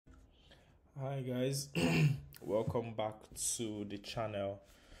Hi guys, welcome back to the channel.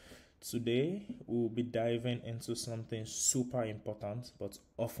 Today we'll be diving into something super important but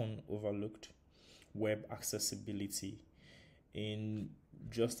often overlooked: web accessibility. In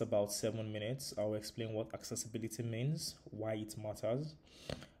just about 7 minutes, I'll explain what accessibility means, why it matters,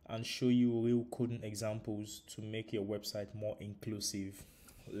 and show you real coding examples to make your website more inclusive.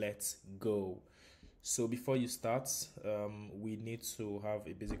 Let's go. So before you start, we need to have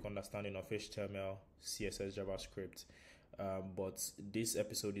a basic understanding of HTML, CSS, JavaScript. But this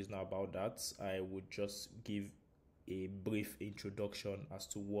episode is not about that. I would just give a brief introduction as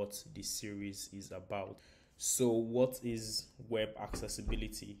to what this series is about. So what is web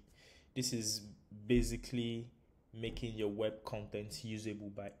accessibility? This is basically making your web content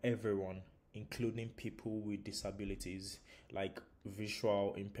usable by everyone, including people with disabilities like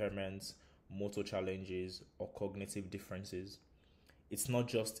visual impairments, motor challenges, or cognitive differences. It's not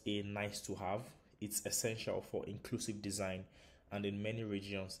just a nice to have, it's essential for inclusive design, and in many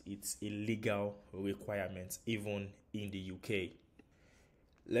regions, it's a legal requirement, even in the UK.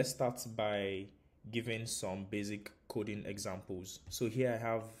 Let's start by giving some basic coding examples. So here I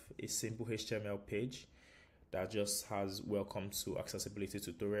have a simple HTML page that just has welcome to accessibility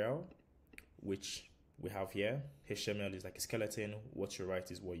tutorial, which we have here. HTML is like a skeleton. What you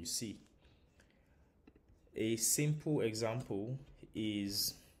write is what you see. A simple example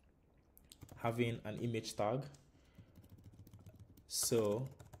is having an image tag. So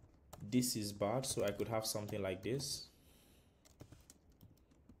this is bad. So I could have something like this.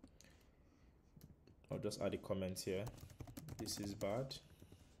 I'll just add a comment here. This is bad.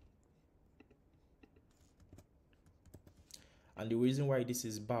 And the reason why this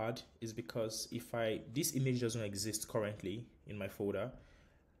is bad is because this image doesn't exist currently in my folder,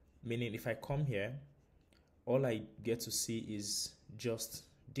 meaning if I come here, all I get to see is just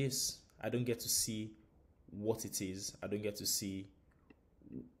this. I don't get to see what it is. I don't get to see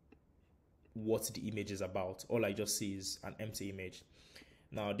what the image is about. All I just see is an empty image.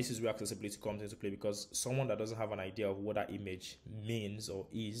 Now, this is where accessibility comes into play, because someone that doesn't have an idea of what that image means or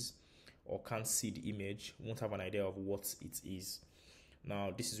is, or can't see the image, won't have an idea of what it is.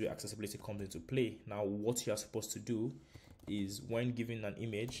 Now, this is where accessibility comes into play. Now, what you are supposed to do is, when given an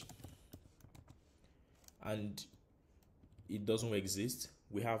image and it doesn't exist,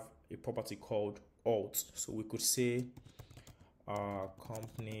 we have a property called alt. So we could say our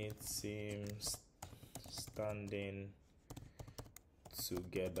company team standing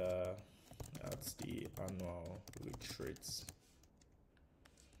together at the annual retreat.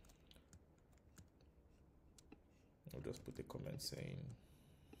 I'll just put a comment saying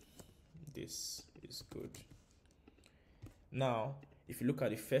this is good. Now, if you look at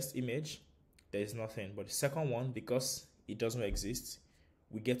the first image, there is nothing, but the second one, because it doesn't exist,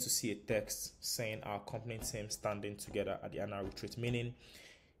 we get to see a text saying our company team standing together at the annual retreat, meaning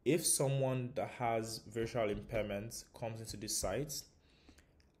if someone that has visual impairment comes into this site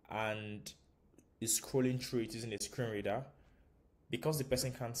and is scrolling through it using a screen reader, because the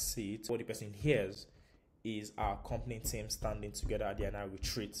person can't see it, what the person hears is our company team standing together at the annual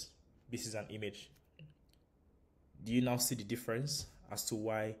retreat. This is an image. Do you now see the difference as to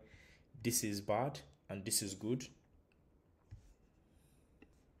why this is bad and this is good?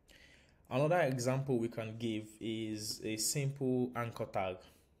 Another example we can give is a simple anchor tag,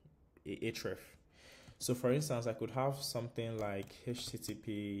 a href. So for instance, I could have something like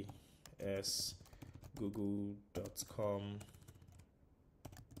https google.com,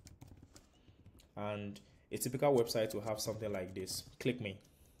 and a typical website will have something like this: click me.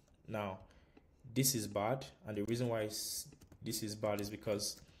 Now, this is bad, and the reason why this is bad is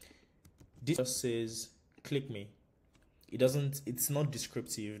because this just says click me. It's not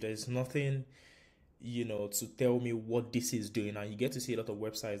descriptive. There's nothing, to tell me what this is doing. And you get to see a lot of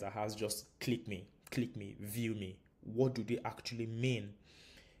websites that has just click me, view me. What do they actually mean?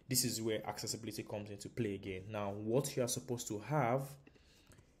 This is where accessibility comes into play again. Now, what you are supposed to have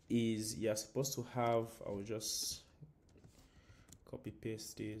is, I will just copy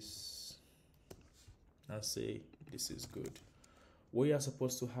paste this and say this is good. What you're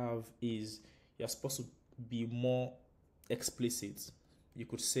supposed to have is, you're supposed to be more explicit. You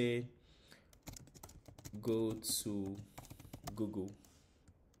could say go to Google.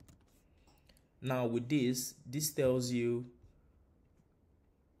 Now with this tells you,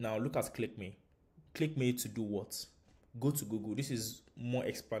 now look at click me to do what? Go to Google. This is more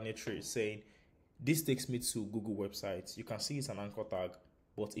explanatory, saying this takes me to Google website. You can see it's an anchor tag,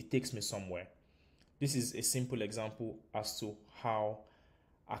 but it takes me somewhere. This is a simple example as to how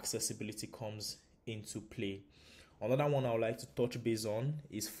accessibility comes into play. Another one I would like to touch base on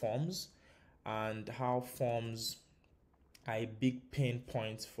is forms. and how forms are a big pain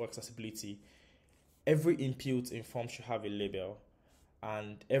point for accessibility. Every input in form should have a label,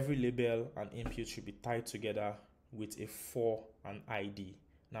 and every label and input should be tied together with a for and ID.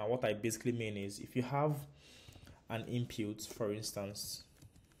 Now, what I basically mean is, if you have an input, for instance,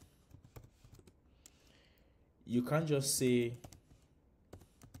 you can't just say,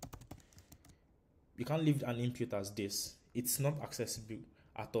 you can't leave an input as this. It's not accessible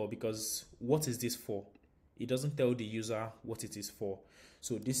at all, because what is this for? It doesn't tell the user what it is for.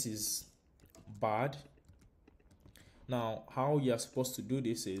 So this is bad. Now, how you're supposed to do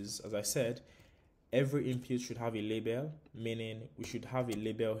this is, as I said, every input should have a label, meaning we should have a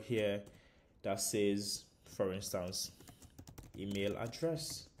label here that says, for instance, email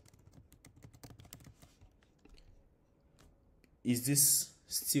address. Is this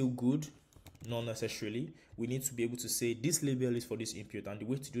still good? Not necessarily. We need to be able to say this label is for this input, and the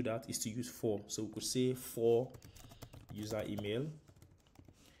way to do that is to use for. So we could say for user email,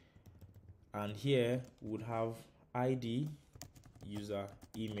 and here we would have ID user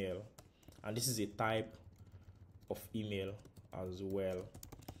email, and this is a type of email as well.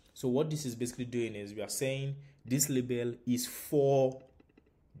 So what this is basically doing is, we are saying this label is for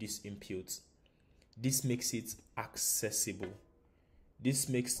this input. This makes it accessible. This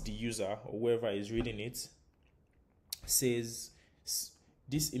makes the user, or whoever is reading it, says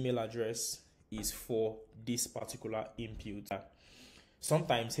this email address is for this particular input.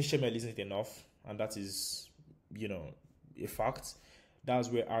 Sometimes HTML isn't enough, and that is, a fact. That's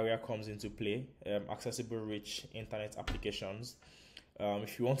where ARIA comes into play. Accessible rich internet applications.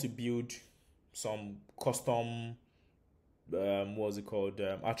 If you want to build some custom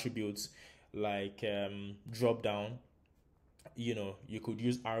attributes like drop down, you could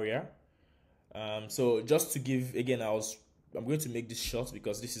use ARIA. So just to give, again, I'm going to make this short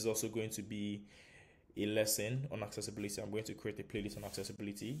because this is also going to be a lesson on accessibility. I'm going to create a playlist on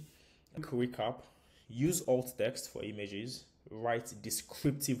accessibility. Quick recap: use alt text for images, write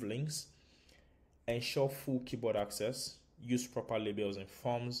descriptive links, ensure full keyboard access, use proper labels and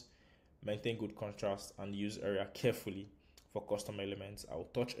forms, maintain good contrast, and use ARIA carefully for custom elements. I'll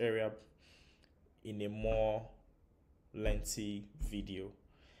touch ARIA in a more lengthy video.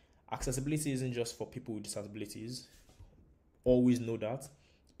 Accessibility isn't just for people with disabilities. Always know that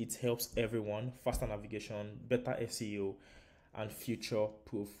it helps everyone. Faster navigation, better SEO, and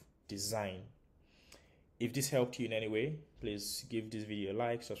future-proof design. If this helped you in any way, please give this video a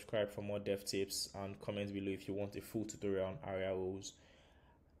like, subscribe for more dev tips, and comment below if you want a full tutorial on ARIA rules,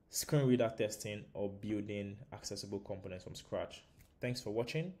 screen reader testing, or building accessible components from scratch. Thanks for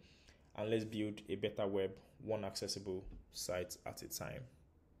watching, and let's build a better web, one accessible site at a time.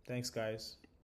 Thanks, guys.